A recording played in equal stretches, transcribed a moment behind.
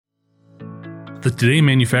The Today in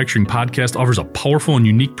Manufacturing podcast offers a powerful and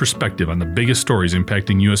unique perspective on the biggest stories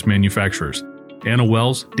impacting U.S. manufacturers. Anna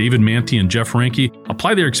Wells, David Manti, and Jeff Ranke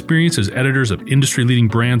apply their experience as editors of industry-leading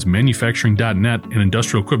brands Manufacturing.net and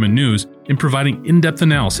Industrial Equipment News in providing in-depth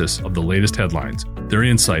analysis of the latest headlines. Their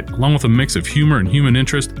insight, along with a mix of humor and human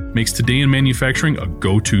interest, makes Today in Manufacturing a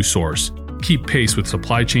go-to source. Keep pace with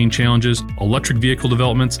supply chain challenges, electric vehicle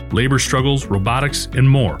developments, labor struggles, robotics, and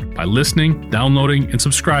more by listening, downloading, and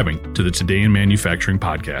subscribing to the Today in Manufacturing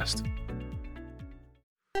podcast.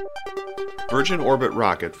 Virgin Orbit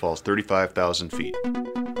rocket falls 35,000 feet.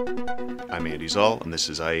 I'm Andy Zoll, and this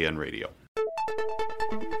is IAN Radio.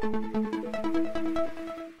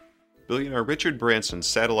 Billionaire Richard Branson's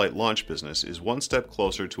satellite launch business is one step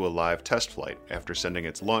closer to a live test flight after sending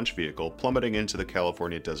its launch vehicle plummeting into the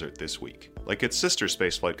California desert this week. Like its sister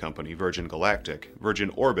spaceflight company, Virgin Galactic, Virgin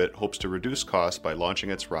Orbit hopes to reduce costs by launching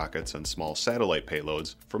its rockets and small satellite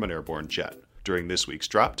payloads from an airborne jet. During this week's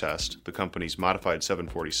drop test, the company's modified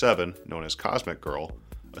 747, known as Cosmic Girl,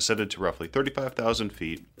 ascended to roughly 35,000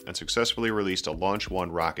 feet and successfully released a Launch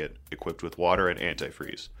 1 rocket equipped with water and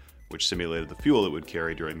antifreeze, which simulated the fuel it would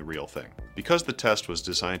carry during the real thing. Because the test was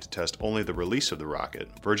designed to test only the release of the rocket,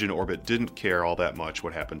 Virgin Orbit didn't care all that much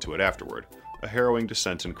what happened to it afterward, a harrowing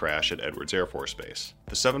descent and crash at Edwards Air Force Base.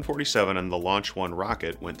 The 747 and the Launch 1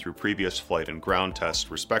 rocket went through previous flight and ground tests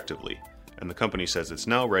respectively, and the company says it's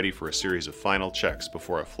now ready for a series of final checks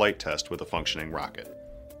before a flight test with a functioning rocket.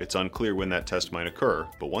 It's unclear when that test might occur,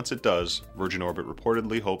 but once it does, Virgin Orbit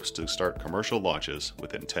reportedly hopes to start commercial launches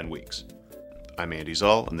within 10 weeks. I'm Andy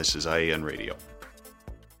Zoll, and this is IAN Radio.